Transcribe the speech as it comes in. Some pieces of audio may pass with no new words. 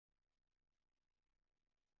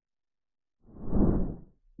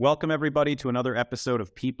Welcome, everybody, to another episode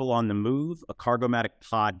of People on the Move, a Cargomatic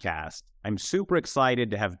podcast. I'm super excited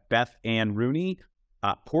to have Beth Rooney,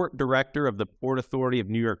 Port Director of the Port Authority of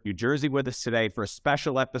New York, New Jersey, with us today for a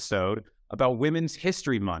special episode about Women's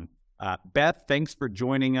History Month. Beth, thanks for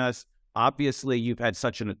joining us. Obviously, you've had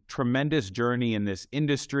such a tremendous journey in this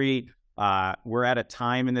industry. We're at a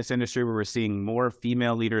time in this industry where we're seeing more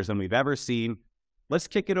female leaders than we've ever seen. Let's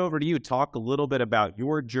kick it over to you. Talk a little bit about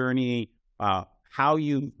your journey, how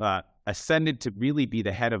you ascended to really be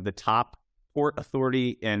the head of the top port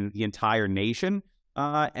authority in the entire nation,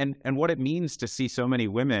 and what it means to see so many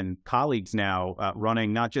women colleagues now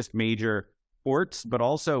running not just major ports, but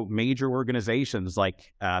also major organizations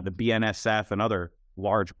like the BNSF and other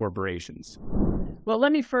large corporations. Well,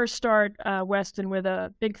 let me first start, Weston, with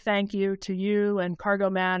a big thank you to you and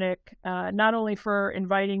Cargomatic, not only for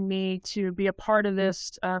inviting me to be a part of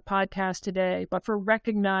this podcast today, but for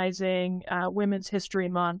recognizing Women's History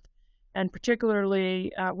Month, and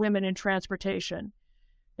particularly women in transportation.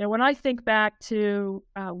 You know, when I think back to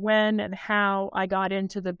when and how I got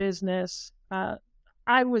into the business,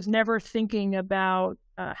 I was never thinking about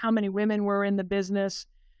how many women were in the business.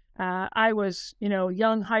 I was, a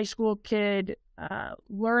young high school kid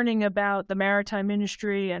learning about the maritime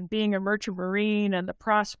industry and being a merchant marine and the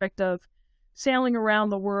prospect of sailing around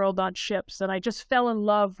the world on ships. And I just fell in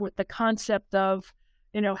love with the concept of,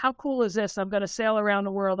 how cool is this? I'm going to sail around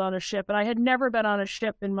the world on a ship. And I had never been on a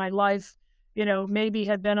ship in my life, maybe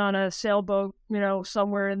had been on a sailboat,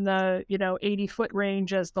 somewhere in the, 80-foot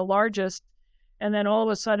range as the largest. And then all of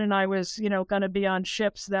a sudden I was, going to be on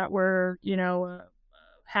ships that were,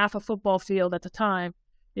 half a football field at the time,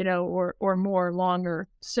 or more longer.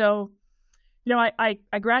 So, I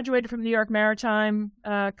graduated from New York Maritime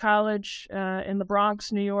College in the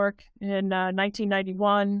Bronx, New York in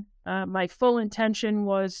 1991. My full intention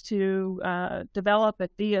was to develop and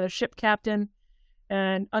be a ship captain.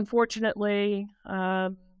 And unfortunately,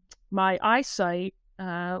 my eyesight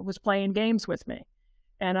was playing games with me.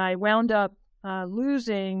 And I wound up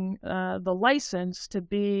losing the license to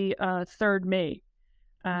be a third mate.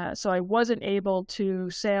 So I wasn't able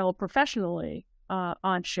to sail professionally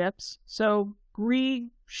on ships. So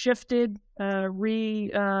re-shifted,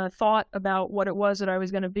 thought about what it was that I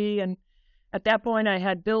was going to be. And at that point, I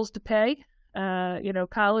had bills to pay,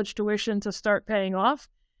 college tuition to start paying off.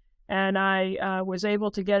 And I was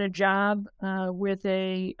able to get a job with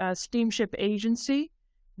a steamship agency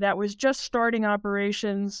that was just starting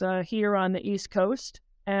operations here on the East Coast.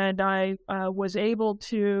 And I was able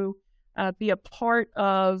to be a part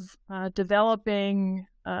of developing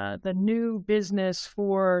the new business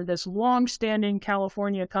for this long-standing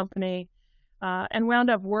California company, and wound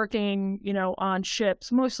up working, on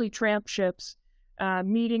ships, mostly tramp ships,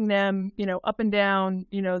 meeting them, up and down,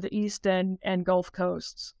 the East and Gulf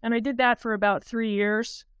coasts. And I did that for about 3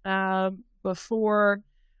 years before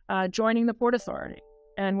joining the Port Authority.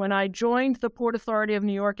 And when I joined the Port Authority of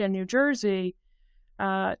New York and New Jersey,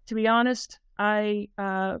 to be honest, I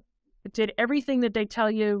did everything that they tell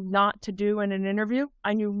you not to do in an interview.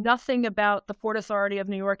 I knew nothing about the Port Authority of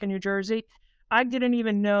New York and New Jersey. I didn't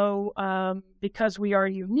even know, because we are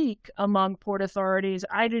unique among port authorities,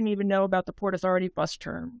 I didn't even know about the Port Authority bus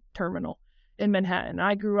terminal in Manhattan.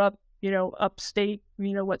 I grew up, upstate,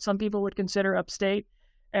 what some people would consider upstate,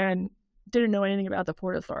 and didn't know anything about the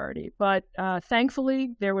Port Authority. But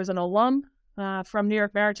thankfully, there was an alum from New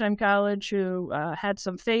York Maritime College who had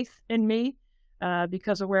some faith in me,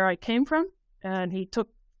 because of where I came from, and he took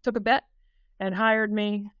a bet and hired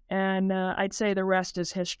me, and I'd say the rest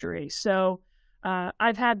is history. So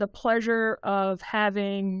I've had the pleasure of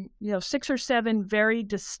having 6 or 7 very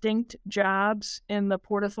distinct jobs in the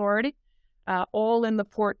Port Authority, all in the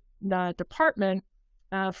port department,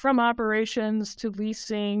 from operations to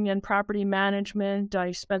leasing and property management.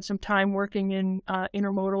 I spent some time working in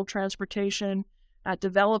intermodal transportation,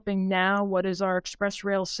 developing now what is our express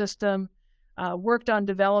rail system. Worked on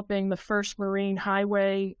developing the first marine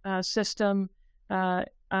highway system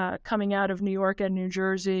coming out of New York and New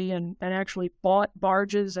Jersey, and actually bought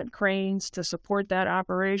barges and cranes to support that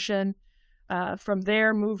operation. From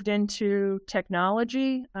there, moved into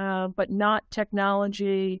technology, but not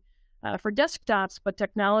technology for desktops, but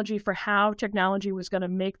technology for how technology was going to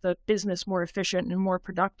make the business more efficient and more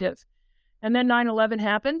productive. And then 9/11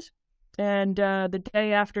 happened, and the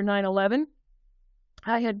day after 9/11,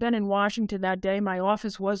 I had been in Washington that day. My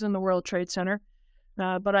office was in the World Trade Center,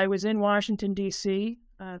 but I was in Washington, D.C.,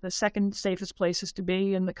 the second safest places to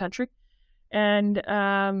be in the country, and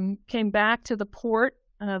came back to the port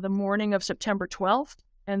the morning of September 12th,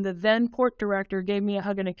 and the then port director gave me a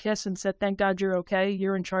hug and a kiss and said, "Thank God you're okay.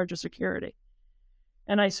 You're in charge of security."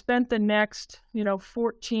 And I spent the next,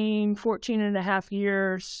 14 and a half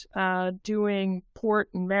years doing port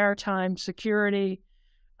and maritime security.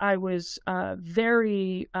 I was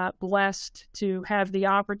very blessed to have the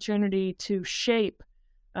opportunity to shape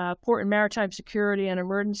port and maritime security and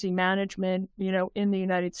emergency management, in the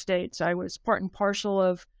United States. I was part and parcel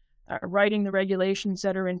of writing the regulations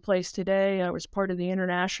that are in place today. I was part of the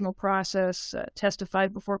international process,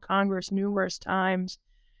 testified before Congress numerous times,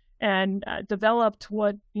 and developed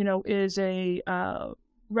what is a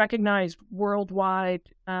recognized worldwide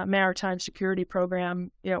maritime security program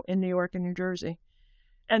in New York and New Jersey.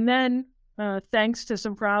 And then thanks to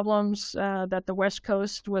some problems that the West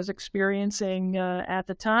Coast was experiencing at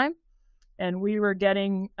the time, and we were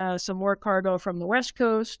getting some more cargo from the West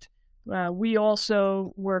Coast, we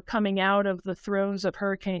also were coming out of the throes of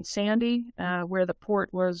Hurricane Sandy, where the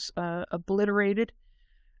port was obliterated.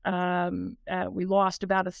 We lost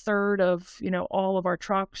about a third of, all of our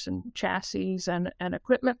trucks and chassis and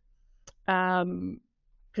equipment.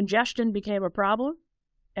 Congestion became a problem,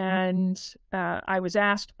 and I was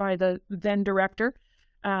asked by the then director,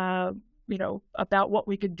 about what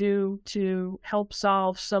we could do to help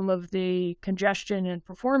solve some of the congestion and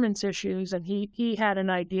performance issues. And he had an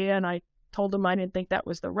idea, and I told him I didn't think that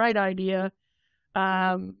was the right idea.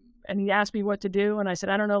 And he asked me what to do, and I said,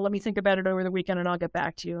 I don't know, let me think about it over the weekend, and I'll get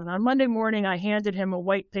back to you. And on Monday morning, I handed him a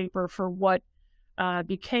white paper for what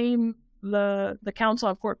became the Council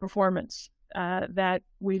on Port Performance that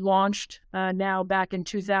we launched now back in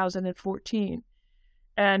 2014.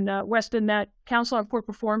 And Weston, that Council on Port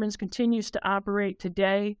Performance continues to operate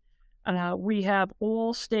today. We have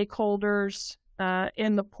all stakeholders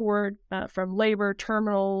in the port, from labor,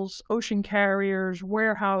 terminals, ocean carriers,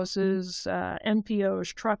 warehouses,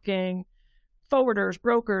 MPOs, trucking, forwarders,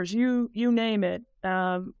 brokers, you name it.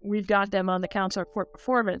 We've got them on the Council on Port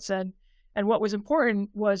Performance. And what was important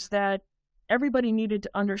was that everybody needed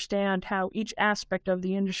to understand how each aspect of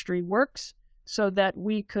the industry works so that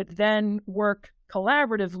we could then work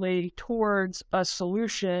collaboratively towards a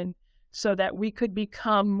solution so that we could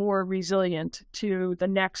become more resilient to the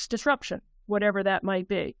next disruption, whatever that might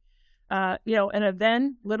be. And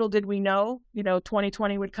then little did we know,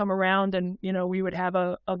 2020 would come around and, we would have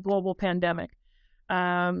a global pandemic.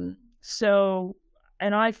 And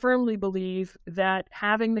I firmly believe that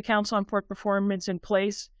having the Council on Port Performance in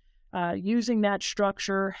place, using that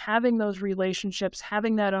structure, having those relationships,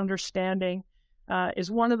 having that understanding,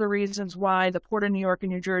 is one of the reasons why the Port of New York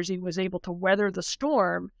and New Jersey was able to weather the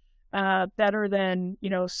storm better than,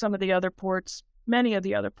 some of the other ports, many of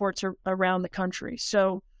the other ports around the country.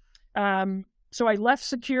 So I left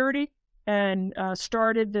security and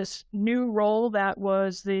started this new role that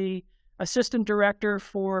was the Assistant Director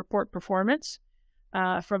for Port Performance.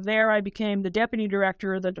 From there, I became the Deputy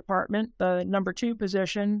Director of the department, the number 2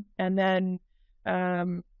 position, and then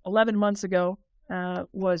 11 months ago,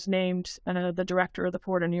 was named the Director of the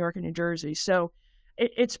Port of New York and New Jersey. So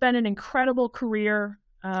it's been an incredible career.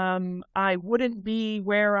 I wouldn't be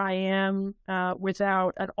where I am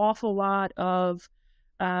without an awful lot of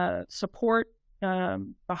support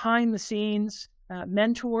behind the scenes,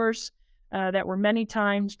 mentors that were many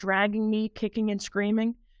times dragging me, kicking and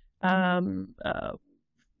screaming. The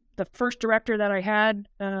first director that I had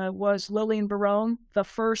was Lillian Barone, the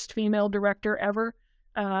first female director ever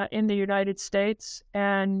in the United States.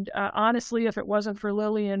 And honestly, if it wasn't for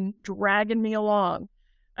Lillian dragging me along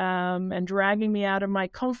and dragging me out of my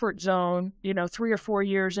comfort zone, 3 or 4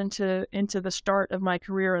 years into the start of my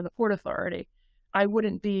career in the Port Authority, I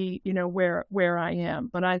wouldn't be, where I am.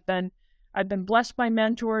 But I've been blessed by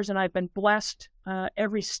mentors, and I've been blessed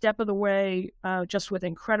every step of the way, just with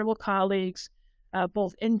incredible colleagues,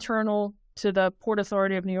 both internal to the Port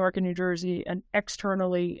Authority of New York and New Jersey and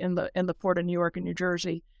externally in the Port of New York and New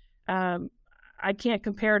Jersey. I can't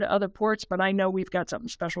compare to other ports, but I know we've got something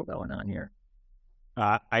special going on here.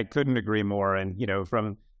 I couldn't agree more. And,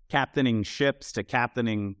 from captaining ships to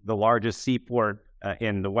captaining the largest seaport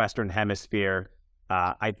in the Western Hemisphere,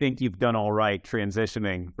 I think you've done all right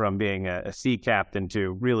transitioning from being a sea captain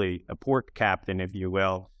to really a port captain, if you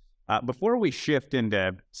will. Before we shift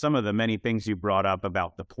into some of the many things you brought up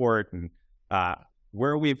about the port and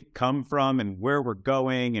where we've come from and where we're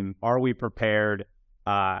going and are we prepared,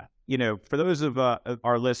 for those of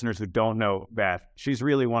our listeners who don't know Beth, she's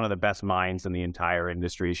really one of the best minds in the entire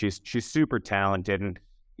industry. She's super talented. And,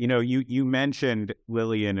 you mentioned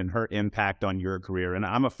Lillian and her impact on your career. And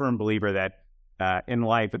I'm a firm believer that in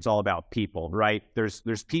life, it's all about people, right?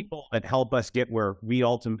 There's people that help us get where we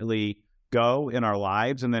ultimately go in our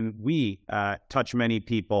lives. And then we touch many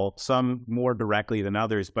people, some more directly than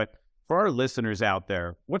others. But for our listeners out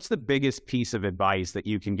there, what's the biggest piece of advice that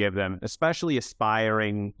you can give them, especially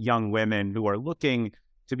aspiring young women who are looking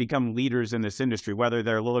to become leaders in this industry, whether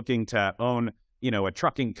they're looking to own, a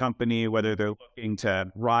trucking company, whether they're looking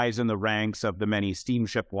to rise in the ranks of the many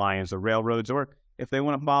steamship lines or railroads, or if they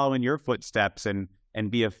want to follow in your footsteps and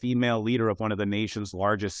be a female leader of one of the nation's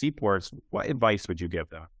largest seaports, what advice would you give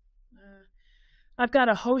them? I've got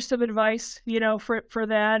a host of advice, for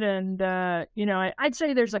that. And, I'd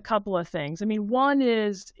say there's a couple of things. I mean, one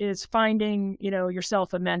is finding,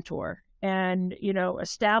 yourself a mentor and,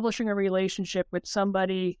 establishing a relationship with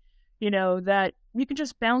somebody, that you can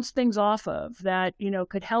just bounce things off of, that,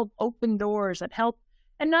 could help open doors, and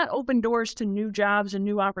not open doors to new jobs and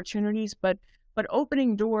new opportunities, but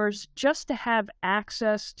opening doors just to have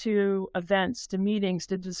access to events, to meetings,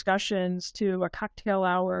 to discussions, to a cocktail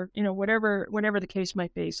hour, whatever the case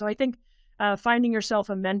might be. So I think finding yourself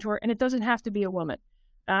a mentor, and it doesn't have to be a woman.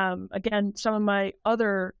 Again, some of my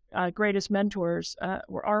other greatest mentors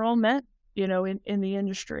are all men, in the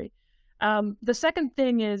industry. The second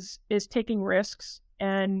thing is taking risks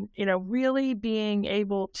and, really being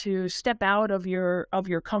able to step out of your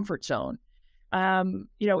comfort zone.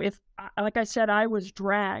 If, like I said, I was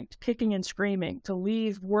dragged kicking and screaming to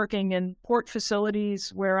leave working in port facilities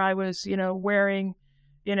where I was, wearing,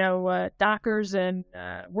 dockers and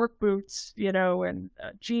work boots, and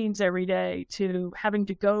jeans every day, to having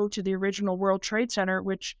to go to the original World Trade Center,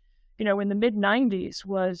 which, in the mid-90s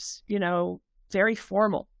was, very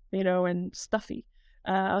formal, and stuffy.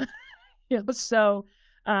 So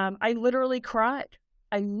I literally cried.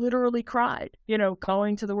 Going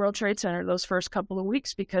to the World Trade Center those first couple of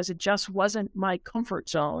weeks because it just wasn't my comfort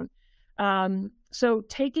zone. So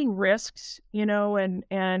taking risks, and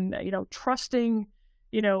trusting,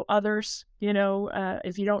 others,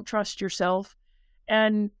 if you don't trust yourself.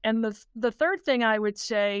 And the third thing I would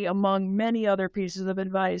say, among many other pieces of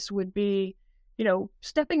advice, would be,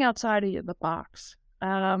 stepping outside of the box.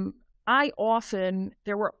 There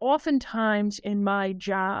were often times in my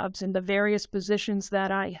jobs and the various positions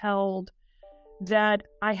that I held that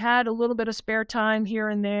I had a little bit of spare time here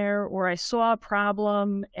and there, or I saw a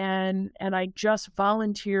problem and I just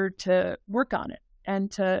volunteered to work on it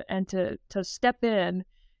and to step in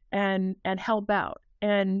and help out.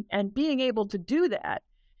 And being able to do that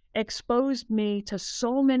exposed me to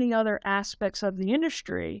so many other aspects of the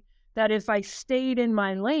industry that if I stayed in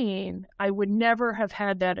my lane, I would never have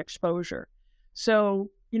had that exposure. So,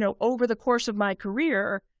 over the course of my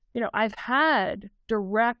career, I've had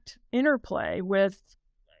direct interplay with,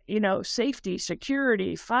 safety,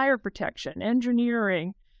 security, fire protection,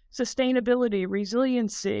 engineering, sustainability,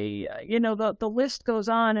 resiliency, the list goes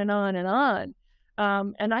on and on and on.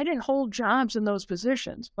 And I didn't hold jobs in those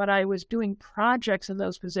positions, but I was doing projects in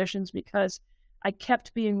those positions because I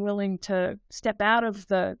kept being willing to step out of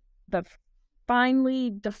the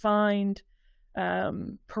finely defined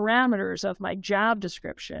parameters of my job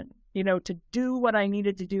description, to do what I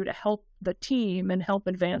needed to do to help the team and help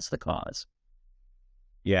advance the cause.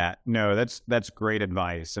 Yeah, no, that's great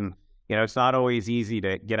advice. And, it's not always easy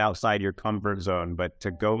to get outside your comfort zone, but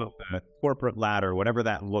to go up the corporate ladder, whatever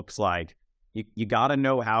that looks like, you got to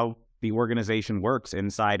know how the organization works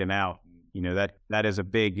inside and out. That is a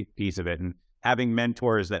big piece of it. And having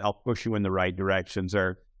mentors that help push you in the right directions,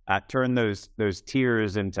 or turn those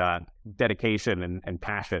tears into dedication and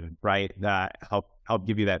passion, right? Help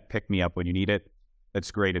give you that pick-me-up when you need it.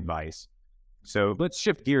 That's great advice. So let's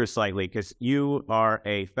shift gears slightly, because you are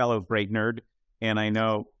a fellow freight nerd, and I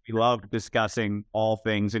know we love discussing all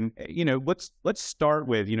things. And, let's start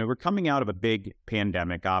with, we're coming out of a big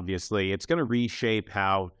pandemic, obviously. It's going to reshape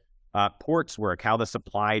how ports work, how the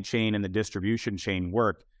supply chain and the distribution chain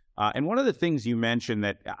work. And one of the things you mentioned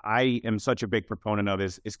that I am such a big proponent of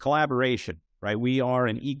is collaboration, right? We are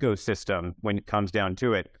an ecosystem when it comes down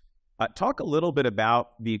to it. Talk a little bit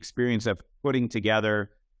about the experience of putting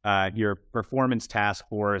together your performance task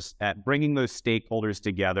force, at bringing those stakeholders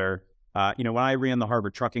together. When I ran the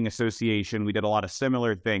Harbor Trucking Association, we did a lot of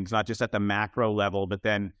similar things, not just at the macro level, but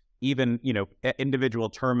then even, at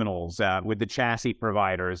individual terminals with the chassis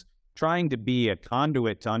providers, trying to be a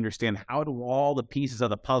conduit to understand how do all the pieces of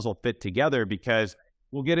the puzzle fit together, because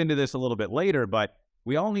we'll get into this a little bit later, but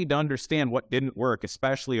we all need to understand what didn't work,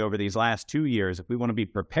 especially over these last 2 years, if we want to be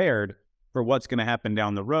prepared for what's going to happen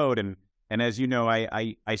down the road. And as you know,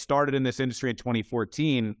 I started in this industry in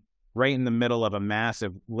 2014, right in the middle of a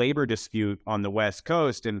massive labor dispute on the West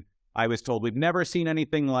Coast, and I was told we've never seen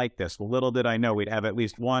anything like this. Well, little did I know we'd have at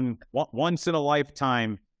least one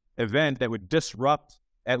once-in-a-lifetime event that would disrupt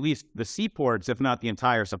at least the seaports, if not the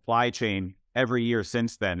entire supply chain, every year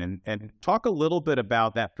since then. And talk a little bit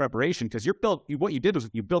about that preparation, because what you did was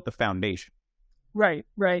you built the foundation. Right,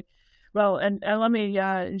 right. Well, and let me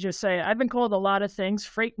just say, I've been called a lot of things.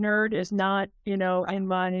 Freight nerd is not, in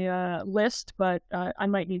my list, but I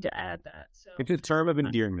might need to add that. So, it's a term of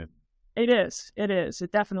endearment. It is.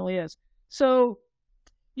 It definitely is. So,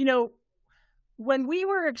 when we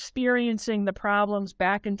were experiencing the problems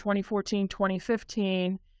back in 2014,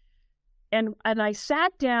 2015, and I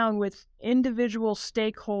sat down with individual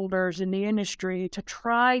stakeholders in the industry to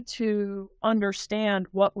try to understand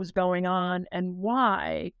what was going on and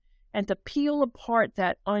why, and to peel apart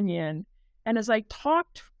that onion. And as I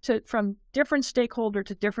talked from different stakeholder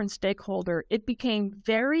to different stakeholder, it became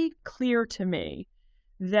very clear to me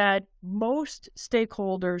that most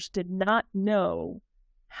stakeholders did not know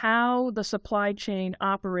how the supply chain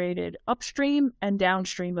operated upstream and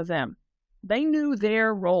downstream of them. They knew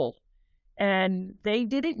their role, and they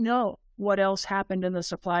didn't know what else happened in the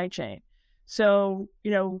supply chain. So,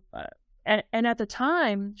 and at the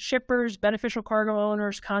time, shippers, beneficial cargo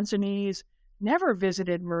owners, consignees never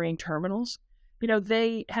visited marine terminals.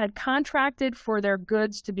 They had contracted for their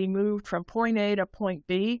goods to be moved from point A to point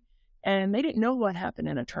B, and they didn't know what happened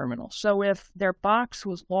in a terminal. So if their box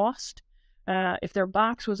was lost, if their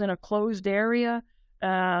box was in a closed area,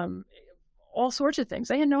 all sorts of things,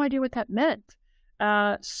 they had no idea what that meant.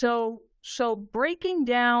 So breaking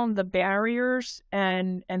down the barriers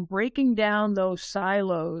and breaking down those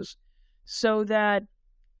silos so that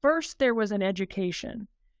first there was an education,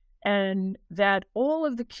 and that all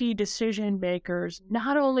of the key decision makers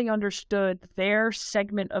not only understood their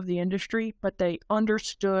segment of the industry, but they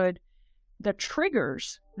understood the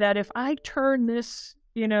triggers that if I turn this,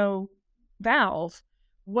 valve,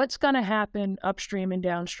 what's going to happen upstream and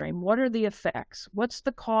downstream? What are the effects? What's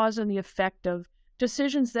the cause and the effect of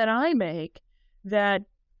decisions that I make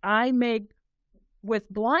with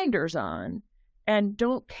blinders on and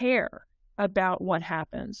don't care about what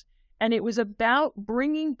happens? And it was about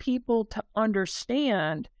bringing people to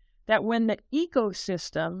understand that when the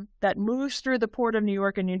ecosystem that moves through the Port of New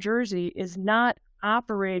York and New Jersey is not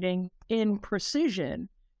operating in precision,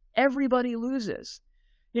 everybody loses.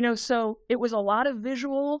 So it was a lot of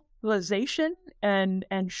visualization and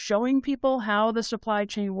showing people how the supply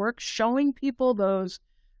chain works, showing people those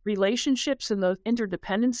relationships and those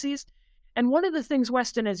interdependencies. And one of the things,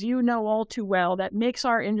 Weston, as you know all too well, that makes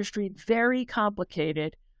our industry very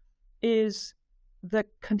complicated is the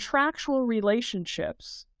contractual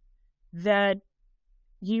relationships that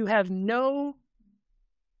you have no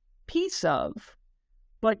piece of,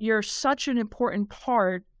 but you're such an important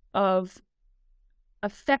part of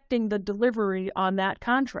affecting the delivery on that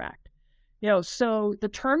contract. So the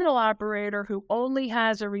terminal operator who only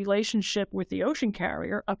has a relationship with the ocean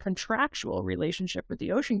carrier, a contractual relationship with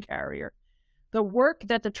the ocean carrier, the work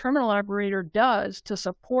that the terminal operator does to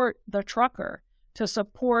support the trucker, to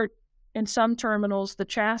support, in some terminals, the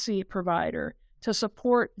chassis provider, to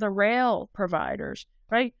support the rail providers,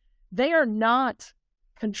 right? They are not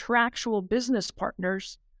contractual business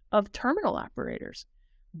partners of terminal operators,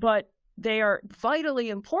 but they are vitally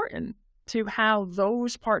important to how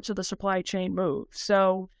those parts of the supply chain move.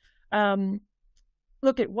 So,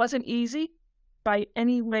 look, it wasn't easy by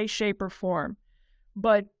any way, shape, or form,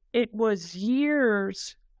 but it was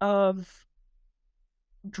years of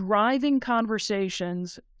driving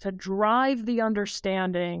conversations to drive the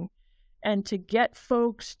understanding and to get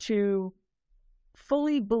folks to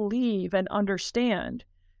fully believe and understand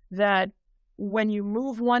that when you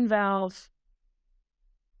move one valve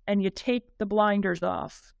and you take the blinders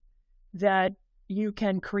off, that you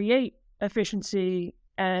can create efficiency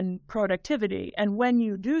and productivity. And when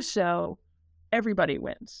you do so, everybody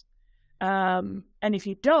wins. And if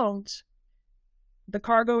you don't, the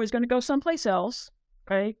cargo is going to go someplace else,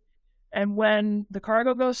 right? And when the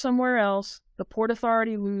cargo goes somewhere else, the port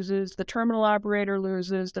authority loses, the terminal operator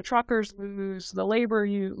loses, the truckers lose, the labor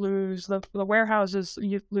you lose, the warehouses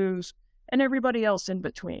you lose, and everybody else in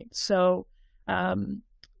between. So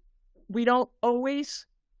we don't always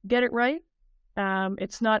get it right.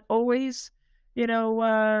 It's not always,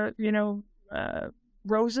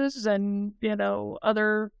 roses and,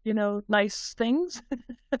 other, nice things,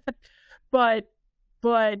 but,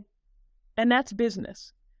 and that's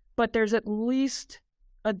business, but there's at least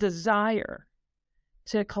a desire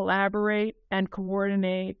to collaborate and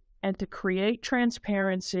coordinate and to create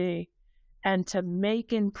transparency and to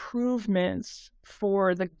make improvements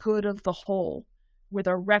for the good of the whole, with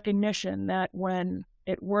a recognition that when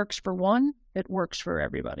it works for one, it works for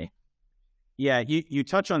everybody. Yeah, you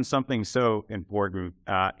touch on something so important.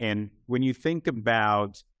 And when you think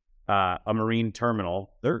about a marine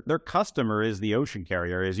terminal, their customer is the ocean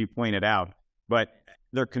carrier, as you pointed out, but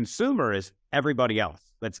their consumer is everybody else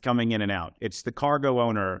that's coming in and out. It's the cargo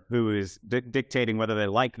owner who is dictating whether they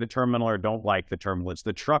like the terminal or don't like the terminal. It's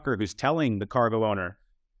the trucker who's telling the cargo owner,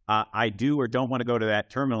 I do or don't want to go to that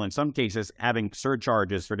terminal. In some cases, having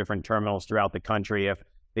surcharges for different terminals throughout the country if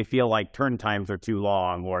they feel like turn times are too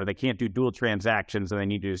long, or they can't do dual transactions and they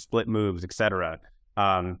need to do split moves, et cetera,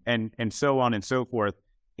 and so on and so forth.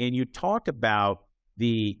 And you talk about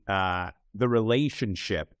the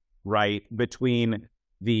relationship, right, between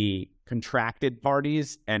the contracted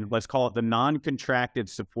parties and let's call it the non-contracted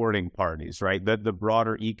supporting parties, right, the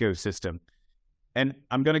broader ecosystem. And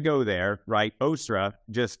I'm going to go there, right? OSRA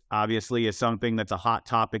just obviously is something that's a hot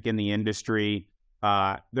topic in the industry.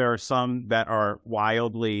 There are some that are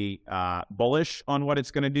wildly bullish on what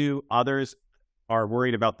it's going to do. Others are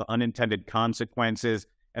worried about the unintended consequences.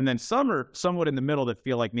 And then some are somewhat in the middle that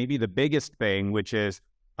feel like maybe the biggest thing, which is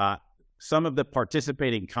some of the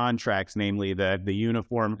participating contracts, namely the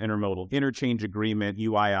Uniform Intermodal Interchange Agreement,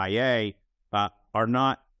 UIIA, are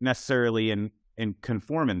not necessarily in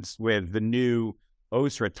conformance with the new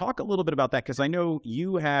OSRA. Talk a little bit about that, because I know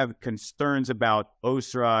you have concerns about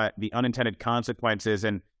OSRA, the unintended consequences,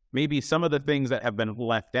 and maybe some of the things that have been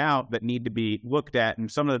left out that need to be looked at, and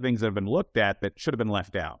some of the things that have been looked at that should have been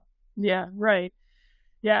left out. Yeah, right.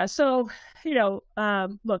 Yeah, so,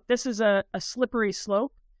 look, this is a slippery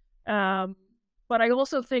slope, but I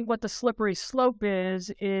also think what the slippery slope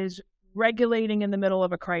is regulating in the middle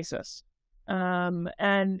of a crisis.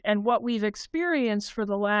 And what we've experienced for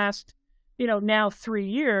the last, now 3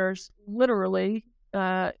 years, literally,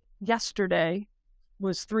 yesterday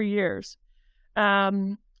was 3 years.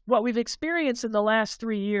 What we've experienced in the last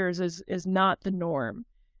 3 years is not the norm.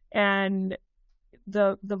 And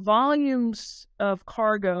the volumes of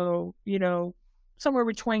cargo, somewhere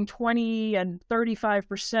between 20 and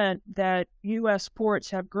 35% that U.S. ports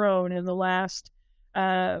have grown in the last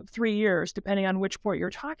 3 years, depending on which port you're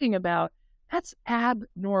talking about, that's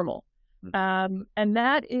abnormal. And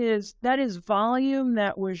that is volume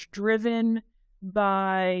that was driven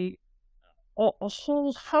by a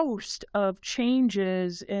whole host of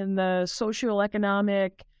changes in the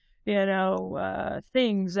socioeconomic,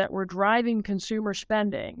 things that were driving consumer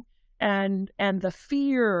spending, and the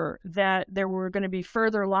fear that there were going to be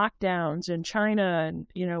further lockdowns in China and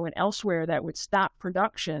and elsewhere that would stop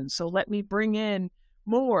production. So let me bring in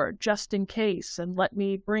more just in case, and let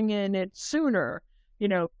me bring in it sooner,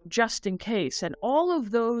 just in case. And all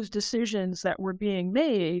of those decisions that were being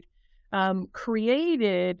made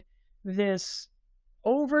created this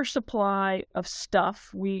oversupply of stuff.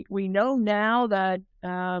 We know now that,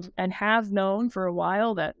 and have known for a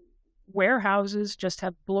while, that warehouses just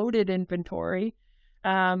have bloated inventory.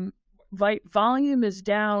 Volume is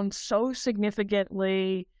down so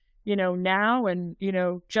significantly, now, and,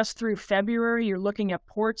 just through February, you're looking at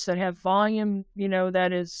ports that have volume, that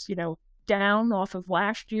is, down off of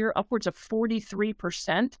last year, upwards of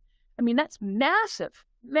 43%. I mean, that's massive,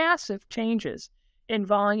 massive changes in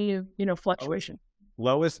volume, fluctuation.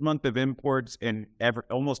 Lowest month of imports in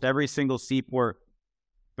almost every single seaport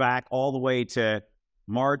back all the way to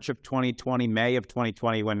March of 2020, May of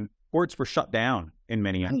 2020, when ports were shut down in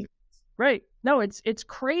many areas. Right. No, it's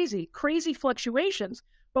crazy fluctuations.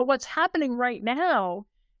 But what's happening right now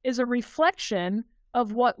is a reflection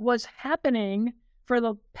of what was happening for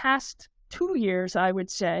the past 2 years, I would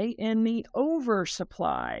say, in the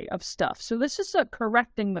oversupply of stuff. So this is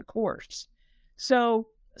correcting the course. So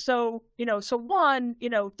one,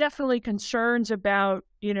 definitely concerns about,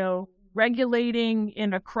 regulating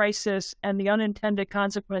in a crisis and the unintended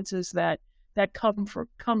consequences that come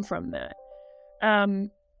from that.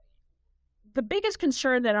 The biggest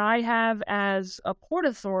concern that I have as a port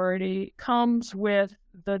authority comes with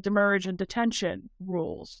the demurrage and detention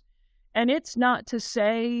rules. And it's not to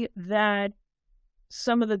say that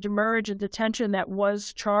some of the demurrage and detention that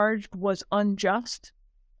was charged was unjust.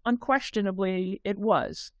 Unquestionably, it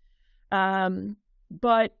was.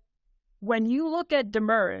 But when you look at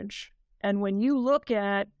demurrage, and when you look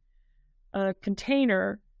at a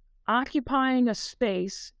container occupying a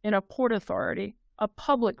space in a port authority, a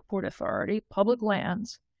public port authority, public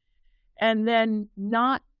lands, and then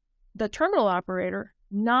not the terminal operator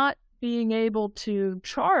not being able to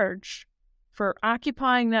charge for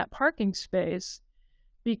occupying that parking space,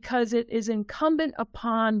 because it is incumbent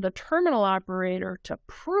upon the terminal operator to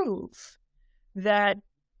prove that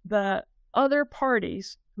the other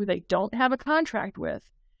parties who they don't have a contract with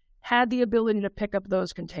had the ability to pick up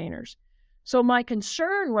those containers. So my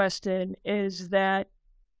concern, Weston, is that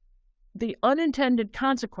the unintended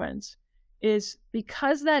consequence is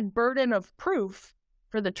because that burden of proof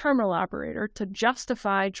for the terminal operator to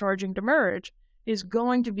justify charging demurrage is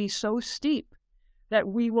going to be so steep that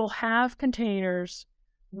we will have containers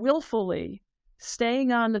willfully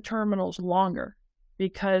staying on the terminals longer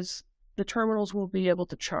because the terminals will be able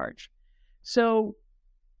to charge. So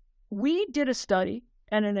we did a study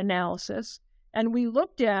and an analysis, and we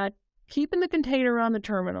looked at keeping the container on the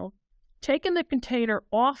terminal, taking the container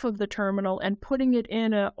off of the terminal and putting it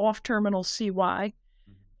in an off-terminal CY,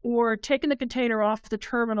 or taking the container off the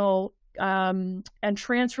terminal and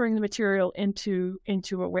transferring the material into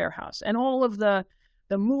a warehouse. And all of the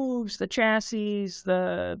moves, the chassis,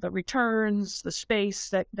 the returns, the space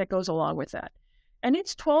that goes along with that. And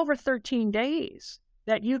it's 12 or 13 days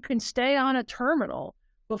that you can stay on a terminal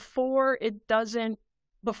before it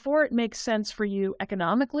makes sense for you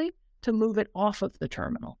economically to move it off of the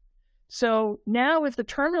terminal. So now if the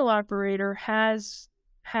terminal operator has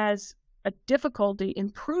a difficulty in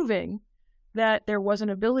proving that there was an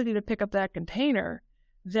ability to pick up that container,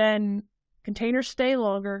 then containers stay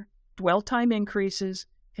longer, dwell time increases,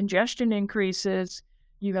 congestion increases,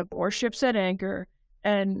 you have more ships at anchor,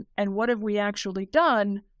 and what have we actually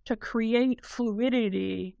done to create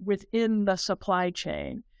fluidity within the supply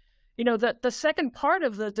chain? The second part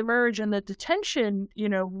of the demurrage and the detention,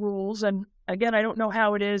 rules, and again, I don't know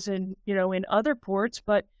how it is in other ports,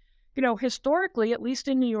 but, historically, at least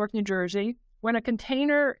in New York, New Jersey, when a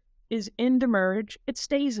container is in demurrage, it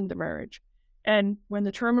stays in demurrage. And when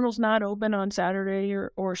the terminal's not open on Saturday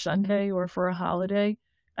or Sunday or for a holiday,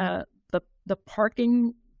 the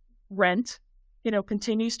parking rent,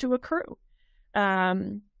 continues to accrue.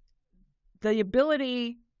 The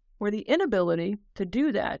ability or the inability to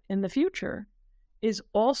do that in the future is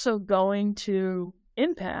also going to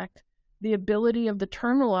impact the ability of the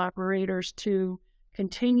terminal operators to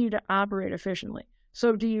continue to operate efficiently.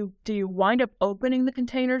 So do you wind up opening the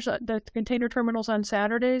container terminals on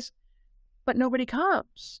Saturdays, but nobody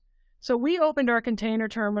comes? So we opened our container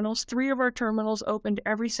terminals. 3 of our terminals opened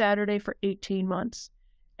every Saturday for 18 months.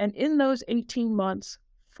 And in those 18 months,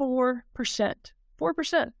 4%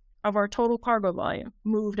 of our total cargo volume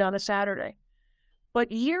moved on a Saturday.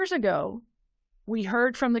 But years ago, we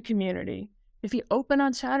heard from the community, if you open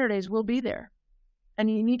on Saturdays, we'll be there. And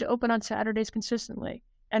you need to open on Saturdays consistently.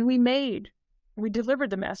 And we delivered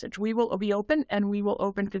the message. We will be open and we will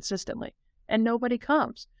open consistently. And nobody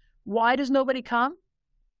comes. Why does nobody come?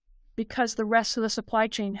 Because the rest of the supply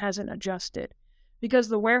chain hasn't adjusted. Because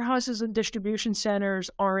the warehouses and distribution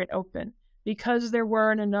centers aren't open. Because there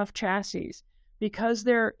weren't enough chassis. Because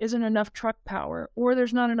there isn't enough truck power, or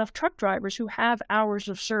there's not enough truck drivers who have hours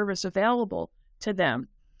of service available to them.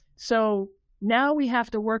 So now we have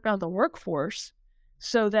to work on the workforce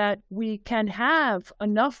so that we can have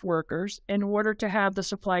enough workers in order to have the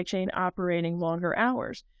supply chain operating longer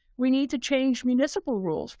hours. We need to change municipal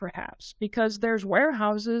rules, perhaps, because there's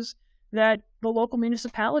warehouses that the local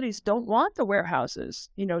municipalities don't want the warehouses,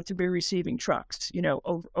 to be receiving trucks,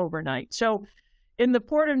 overnight. So in the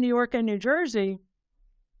Port of New York and New Jersey,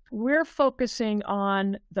 we're focusing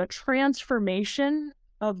on the transformation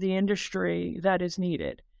of the industry that is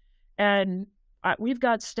needed. And we've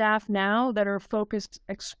got staff now that are focused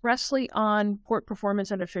expressly on port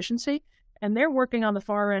performance and efficiency, and they're working on the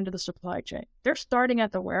far end of the supply chain. They're starting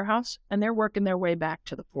at the warehouse, and they're working their way back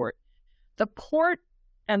to the port. The port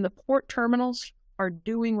and the port terminals are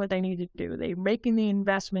doing what they need to do. They're making the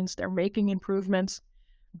investments, they're making improvements,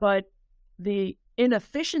 but the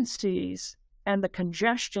inefficiencies and the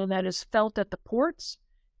congestion that is felt at the ports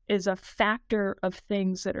is a factor of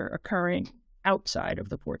things that are occurring outside of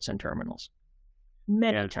the ports and terminals.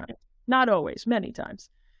 Many times. Not always, many times.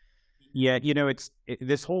 Yeah,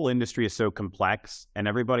 this whole industry is so complex, and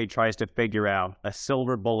everybody tries to figure out a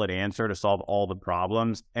silver bullet answer to solve all the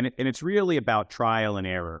problems. And it's really about trial and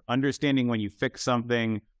error, understanding when you fix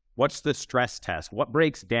something, what's the stress test, what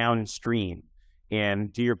breaks downstream.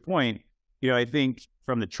 And to your point, I think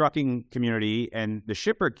from the trucking community and the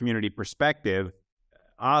shipper community perspective,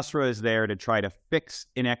 OSRA is there to try to fix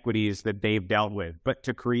inequities that they've dealt with. But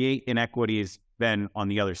to create inequities then on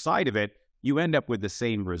the other side of it, you end up with the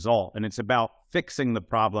same result. And it's about fixing the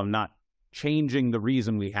problem, not changing the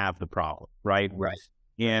reason we have the problem, right? Right.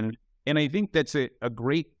 And I think that's a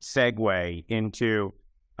great segue into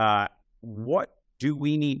what do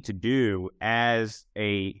we need to do as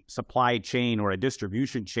a supply chain or a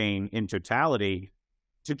distribution chain in totality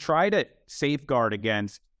to try to safeguard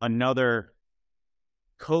against another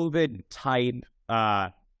COVID-type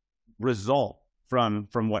result from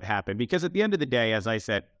what happened? Because at the end of the day, as I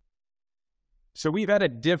said, so we've had a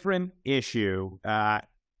different issue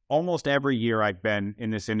almost every year I've been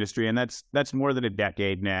in this industry, and that's more than a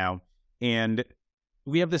decade now, and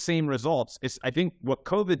we have the same results. I think what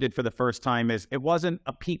COVID did for the first time is it wasn't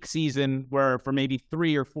a peak season where for maybe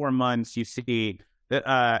 3 or 4 months you see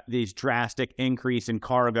these drastic increase in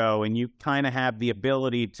cargo, and you kind of have the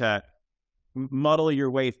ability to muddle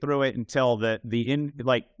your way through it until the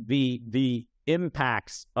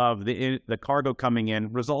impacts of the cargo coming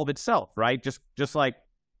in resolve itself, right? Just like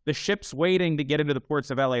the ships waiting to get into the ports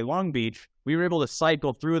of LA Long Beach, we were able to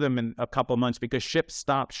cycle through them in a couple months because ships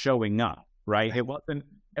stopped showing up, right? It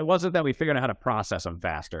wasn't that we figured out how to process them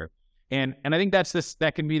faster. And I think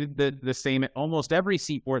that can be the same at almost every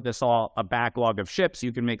seaport that saw a backlog of ships.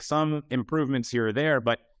 You can make some improvements here or there,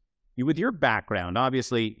 but with your background,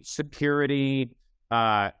 obviously security,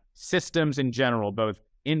 systems in general, both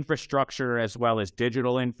infrastructure as well as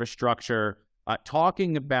digital infrastructure,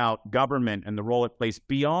 talking about government and the role it plays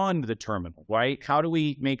beyond the terminal, right? How do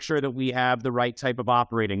we make sure that we have the right type of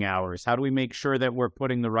operating hours? How do we make sure that we're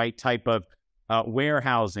putting the right type of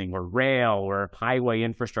warehousing or rail or highway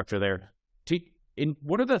infrastructure there?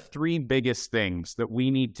 What are the 3 biggest things that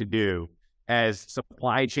we need to do as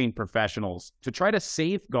supply chain professionals to try to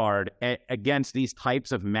safeguard against these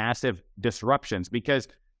types of massive disruptions? Because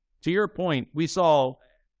to your point, we saw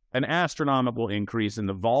an astronomical increase in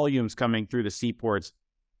the volumes coming through the seaports.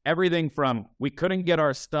 Everything from we couldn't get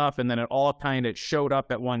our stuff and then it all kind of showed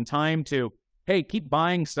up at one time to, hey, keep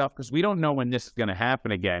buying stuff because we don't know when this is going to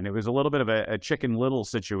happen again. It was a little bit of a Chicken Little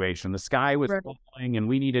situation. The sky was falling and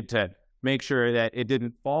we needed to make sure that it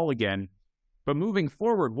didn't fall again. But moving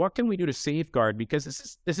forward, what can we do to safeguard? Because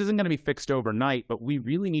this isn't going to be fixed overnight, but we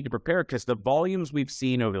really need to prepare because the volumes we've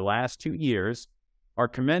seen over the last 2 years are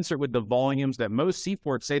commensurate with the volumes that most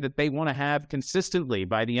seaports say that they want to have consistently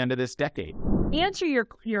by the end of this decade. To answer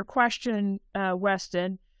your question,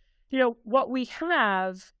 Weston, what we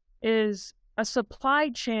have is a supply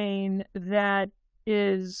chain that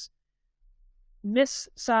is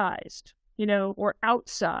missized, or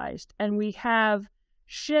outsized. And we have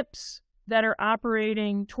ships that are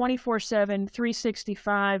operating 24/7,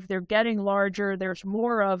 365. They're getting larger. There's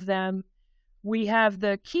more of them. We have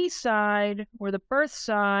the quay side or the berth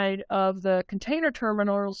side of the container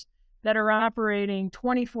terminals that are operating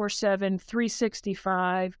 24/7,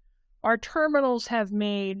 365. Our terminals have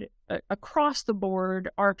made, across the board,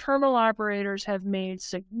 our terminal operators have made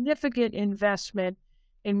significant investment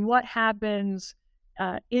in what happens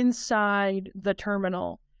inside the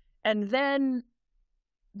terminal. And then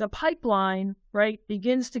the pipeline, right,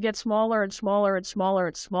 begins to get smaller and smaller and smaller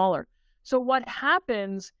and smaller. So what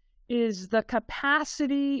happens is the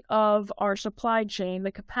capacity of our supply chain,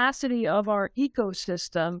 the capacity of our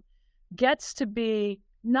ecosystem gets to be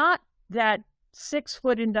not that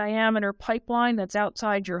 6-foot in diameter pipeline that's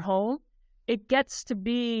outside your home. It gets to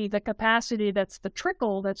be the capacity that's the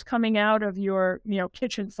trickle that's coming out of your,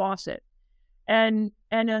 kitchen faucet. And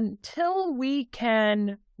until we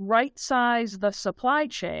can right-size the supply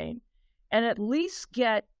chain and at least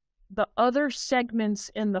get the other segments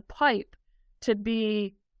in the pipe to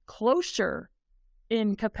be closer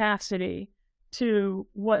in capacity to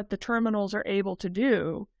what the terminals are able to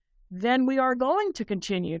do, then we are going to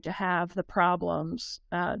continue to have the problems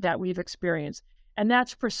that we've experienced. And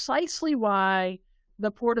that's precisely why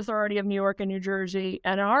the Port Authority of New York and New Jersey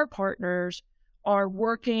and our partners are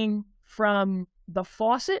working from the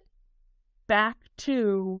faucet back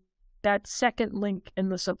to that second link in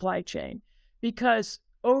the supply chain. Because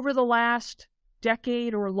over the last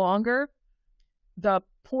decade or longer, the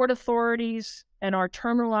port authorities and our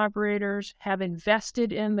terminal operators have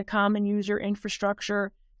invested in the common user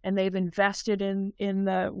infrastructure, and they've invested in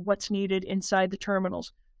the what's needed inside the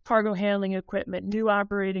terminals: cargo handling equipment, new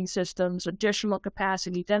operating systems, additional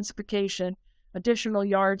capacity, densification, additional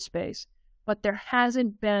yard space. But there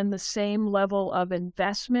hasn't been the same level of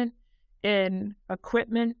investment in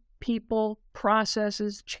equipment, people,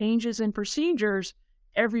 processes, changes in procedures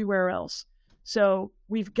everywhere else. So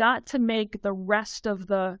we've got to make the rest of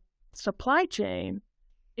the supply chain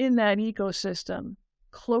in that ecosystem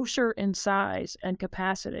closer in size and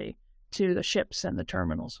capacity to the ships and the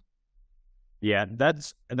terminals. Yeah,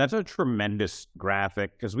 that's a tremendous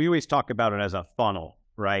graphic because we always talk about it as a funnel,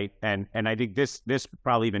 right? And I think this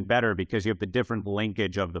probably even better because you have the different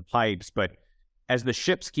linkage of the pipes. But as the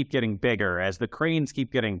ships keep getting bigger, as the cranes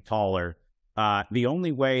keep getting taller, the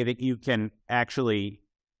only way that you can actually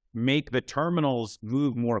make the terminals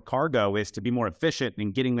move more cargo is to be more efficient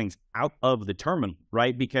in getting things out of the terminal,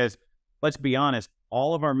 right? Because let's be honest,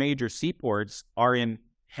 all of our major seaports are in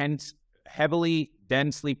heavily,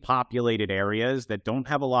 densely populated areas that don't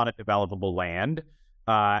have a lot of developable land.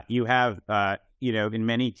 You have in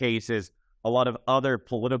many cases, a lot of other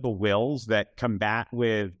political wills that combat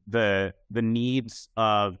with the needs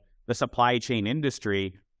of the supply chain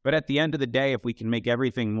industry. But at the end of the day, if we can make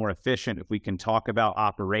everything more efficient, if we can talk about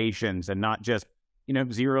operations and not just,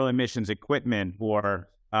 zero emissions equipment or,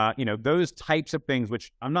 those types of things,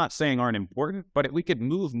 which I'm not saying aren't important, but if we could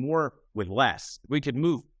move more with less, we could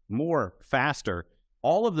move more faster,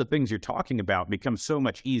 all of the things you're talking about become so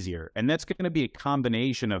much easier. And that's going to be a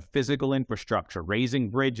combination of physical infrastructure, raising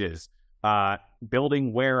bridges,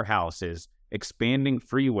 building warehouses, expanding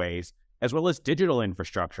freeways, as well as digital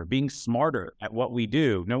infrastructure, being smarter at what we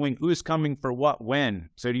do, knowing who's coming for what, when.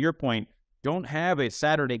 So to your point, don't have a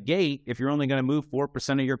Saturday gate if you're only going to move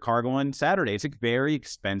 4% of your cargo on Saturday. It's a very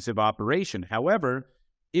expensive operation. However,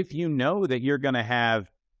 if you know that you're going to have,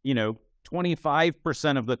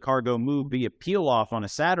 25% of the cargo move via peel off on a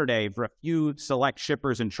Saturday for a few select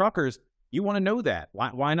shippers and truckers, you want to know that.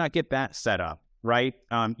 Why not get that set up, right?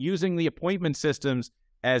 Using the appointment systems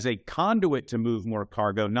as a conduit to move more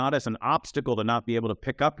cargo, not as an obstacle to not be able to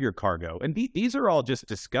pick up your cargo. And these are all just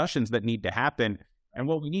discussions that need to happen. And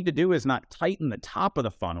what we need to do is not tighten the top of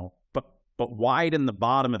the funnel, but widen the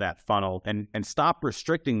bottom of that funnel and stop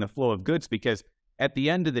restricting the flow of goods, because at the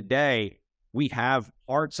end of the day, we have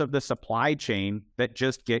parts of the supply chain that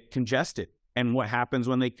just get congested. And what happens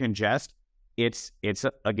when they congest? It's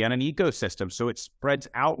again, an ecosystem. So it spreads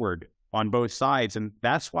outward on both sides. And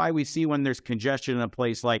that's why we see when there's congestion in a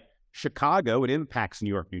place like Chicago, it impacts New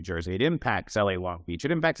York, New Jersey. It impacts LA, Long Beach.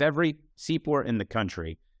 It impacts every seaport in the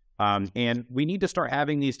country. And we need to start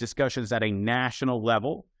having these discussions at a national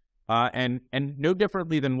level. And no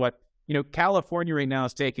differently than what, California right now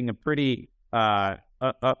is taking a pretty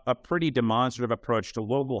demonstrative approach to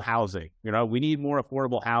local housing. We need more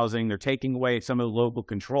affordable housing. They're taking away some of the local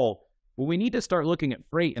control. Well, we need to start looking at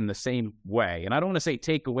freight in the same way. And I don't want to say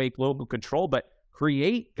take away local control, but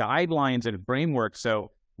create guidelines and frameworks.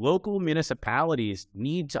 So local municipalities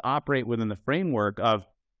need to operate within the framework of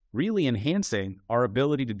really enhancing our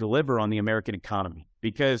ability to deliver on the American economy.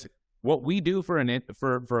 Because what we do for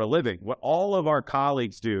a living, what all of our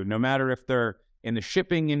colleagues do, no matter if they're in the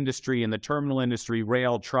shipping industry, in the terminal industry,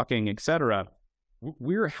 rail, trucking, etc.,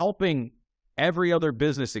 we're helping every other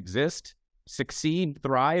business exist, succeed,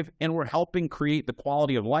 thrive, and we're helping create the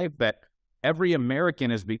quality of life that every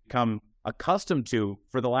American has become accustomed to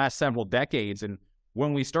for the last several decades. And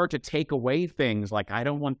when we start to take away things like, I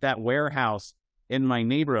don't want that warehouse in my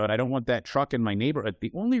neighborhood, I don't want that truck in my neighborhood,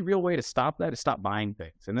 the only real way to stop that is stop buying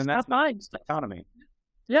things. And then that's the economy.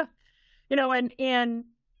 Yeah. And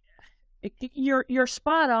you're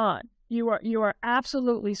spot on. You are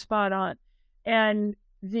absolutely spot on. And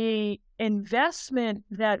the investment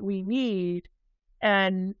that we need,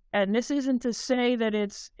 and this isn't to say that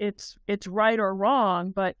it's right or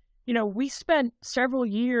wrong, but we spent several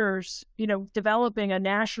years developing a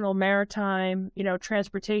national maritime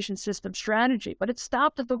transportation system strategy, but it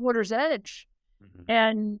stopped at the water's edge. Mm-hmm.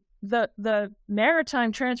 And the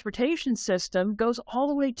maritime transportation system goes all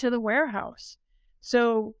the way to the warehouse.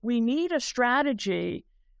 So we need a strategy,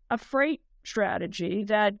 a freight strategy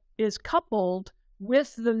that is coupled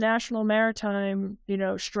with the national maritime,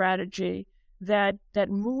 strategy that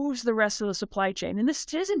moves the rest of the supply chain. And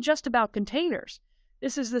this isn't just about containers.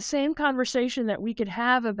 This is the same conversation that we could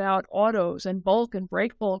have about autos and bulk and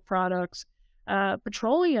break bulk products,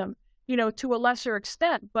 petroleum, to a lesser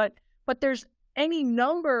extent. But there's any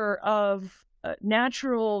number of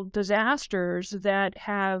natural disasters that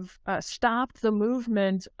have stopped the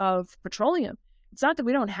movement of petroleum. It's not that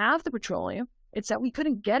we don't have the petroleum, it's that we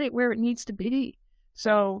couldn't get it where it needs to be.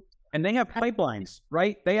 And they have pipelines,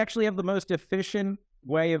 right? They actually have the most efficient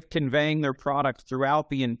way of conveying their product throughout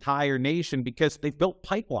the entire nation because they've built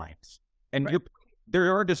pipelines. And right.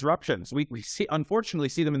 There are disruptions. We unfortunately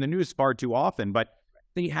see them in the news far too often, but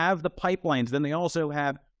they have the pipelines. Then they also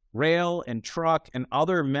have rail and truck and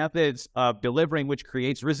other methods of delivering, which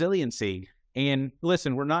creates resiliency. And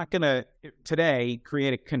listen, we're not going to today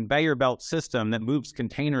create a conveyor belt system that moves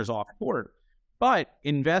containers off port, but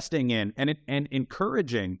investing in and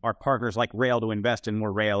encouraging our partners like rail to invest in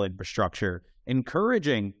more rail infrastructure,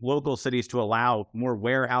 encouraging local cities to allow more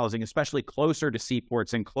warehousing, especially closer to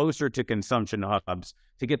seaports and closer to consumption hubs,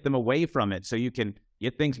 to get them away from it so you can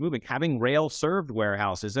get things moving, having rail-served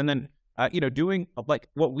warehouses, and then doing like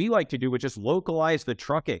what we like to do, which is localize the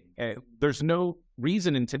trucking. There's no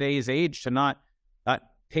reason in today's age to not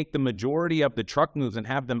take the majority of the truck moves and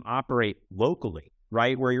have them operate locally,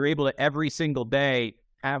 right? Where you're able to every single day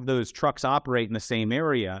have those trucks operate in the same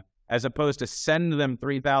area, as opposed to send them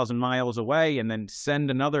 3,000 miles away and then send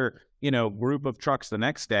another, group of trucks the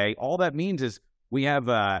next day. All that means is we have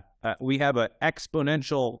a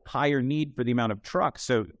exponential higher need for the amount of trucks.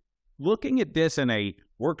 So looking at this in a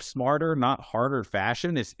work smarter, not harder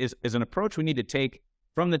fashion is an approach we need to take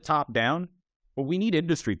from the top down. But we need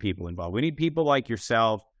industry people involved. We need people like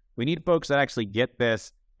yourself. We need folks that actually get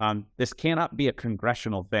this. This cannot be a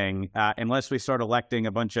congressional thing unless we start electing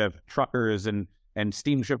a bunch of truckers and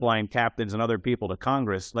steamship line captains and other people to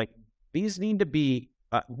Congress. Like, these need to be,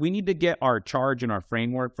 we need to get our charge and our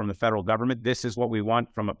framework from the federal government. This is what we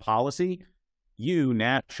want from a policy. You,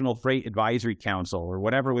 National Freight Advisory Council, or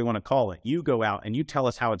whatever we want to call it, you go out and you tell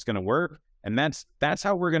us how it's going to work. And that's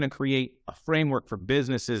how we're going to create a framework for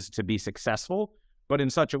businesses to be successful, but in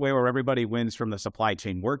such a way where everybody wins from the supply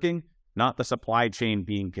chain working, not the supply chain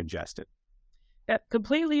being congested. Yeah,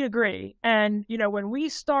 completely agree. And, when we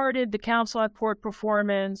started the Council on Port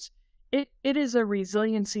Performance, it is a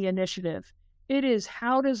resiliency initiative. It is,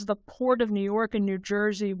 how does the Port of New York and New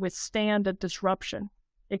Jersey withstand a disruption?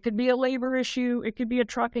 It could be a labor issue. It could be a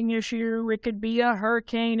trucking issue. It could be a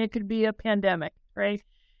hurricane. It could be a pandemic, right?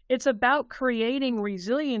 It's about creating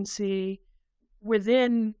resiliency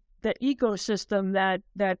within the ecosystem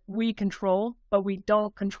that we control, but we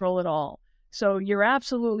don't control it all. So you're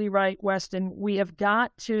absolutely right, Weston. We have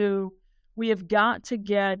got to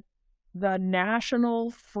get the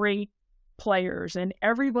national freight players and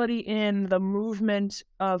everybody in the movement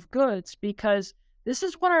of goods, because this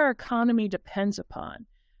is what our economy depends upon.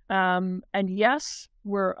 And yes,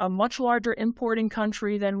 we're a much larger importing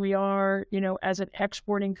country than we are, as an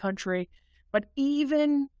exporting country. But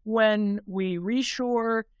even when we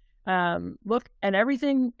reshore, look, and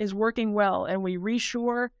everything is working well, and we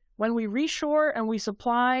reshore, when we reshore and we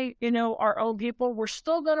supply, our own people, we're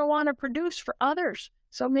still going to want to produce for others.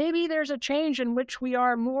 So maybe there's a change in which we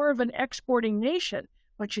are more of an exporting nation,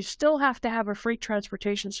 but you still have to have a freight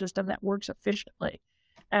transportation system that works efficiently.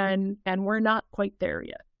 And we're not quite there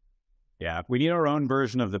yet. Yeah, we need our own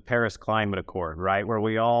version of the Paris Climate Accord, right? Where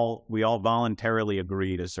we all voluntarily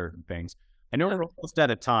agree to certain things. I know we're almost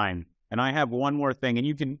out of time, and I have one more thing, and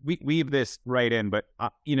you can weave this right in, but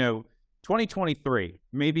 2023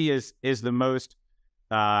 maybe is the most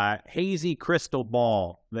hazy crystal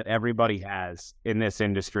ball that everybody has in this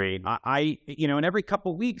industry. And every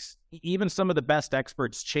couple of weeks, even some of the best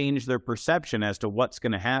experts change their perception as to what's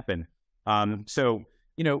going to happen. So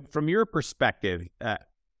from your perspective,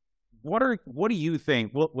 what do you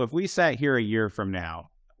think? Well, if we sat here a year from now,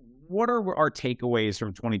 what are our takeaways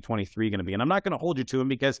from 2023 going to be? And I'm not going to hold you to them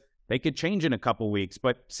because they could change in a couple of weeks.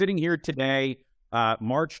 But sitting here today,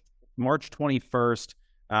 March 21st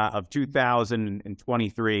of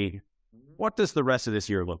 2023, what does the rest of this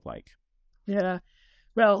year look like? Yeah.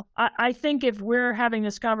 Well, I think if we're having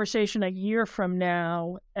this conversation a year from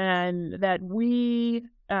now, and that we,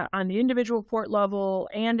 on the individual port level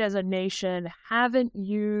and as a nation, haven't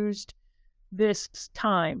used this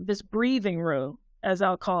time, this breathing room, as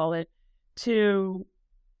I'll call it, to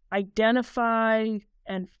identify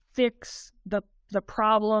and fix the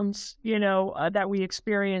problems, that we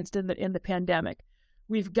experienced in the pandemic.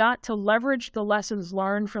 We've got to leverage the lessons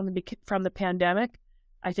learned from the pandemic.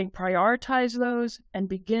 I think prioritize those and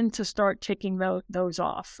begin to start ticking those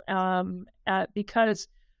off, because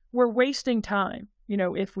we're wasting time,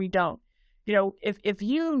 if we don't. If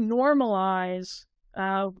you normalize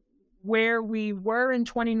where we were in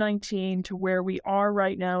 2019 to where we are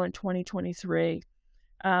right now in 2023,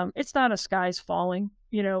 it's not a sky's falling.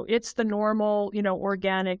 It's the normal,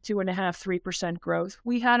 organic 2.5–3% growth.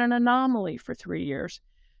 We had an anomaly for 3 years.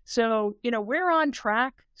 So, we're on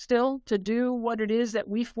track still to do what it is that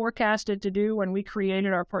we forecasted to do when we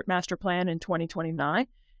created our Port Master Plan in 2029.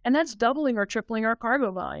 And that's doubling or tripling our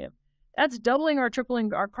cargo volume. That's doubling or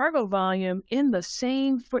tripling our cargo volume in the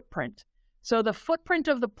same footprint. So the footprint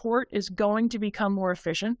of the port is going to become more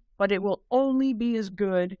efficient, but it will only be as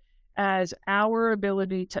good as our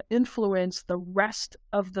ability to influence the rest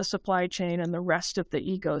of the supply chain and the rest of the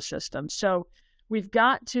ecosystem. So we've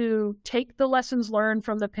got to take the lessons learned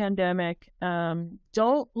from the pandemic.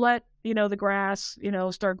 Don't let, the grass,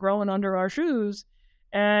 start growing under our shoes,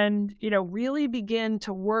 and, really begin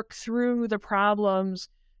to work through the problems,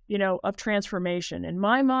 of transformation. In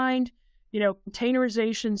my mind,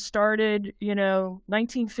 containerization started,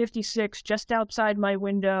 1956, just outside my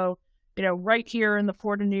window, right here in the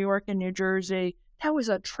Port of New York and New Jersey. That was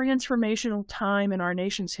a transformational time in our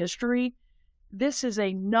nation's history. This is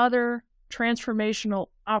another transformational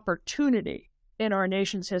opportunity in our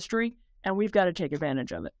nation's history, and we've got to take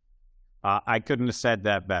advantage of it. I couldn't have said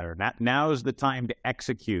that better. Now is the time to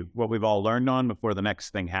execute what we've all learned on before the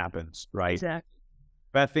next thing happens, right? Exactly.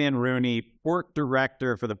 Beth Rooney, Port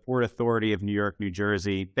Director for the Port Authority of New York, New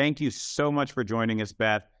Jersey. Thank you so much for joining us,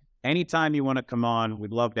 Beth. Anytime you want to come on,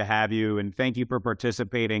 we'd love to have you. And thank you for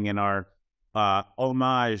participating in our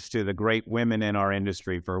homage to the great women in our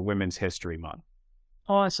industry for Women's History Month.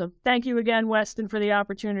 Awesome. Thank you again, Weston, for the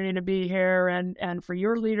opportunity to be here and for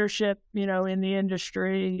your leadership, in the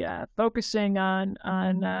industry, focusing on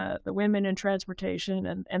the women in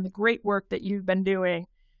transportation and the great work that you've been doing.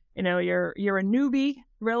 You're a newbie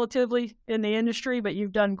relatively in the industry, but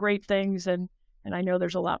you've done great things, and I know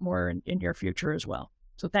there's a lot more in your future as well.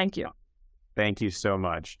 So thank you. Thank you so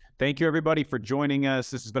much. Thank you, everybody, for joining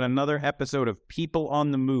us. This has been another episode of People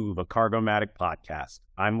on the Move, a Cargomatic podcast.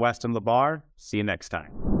 I'm Weston LeBar. See you next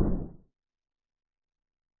time.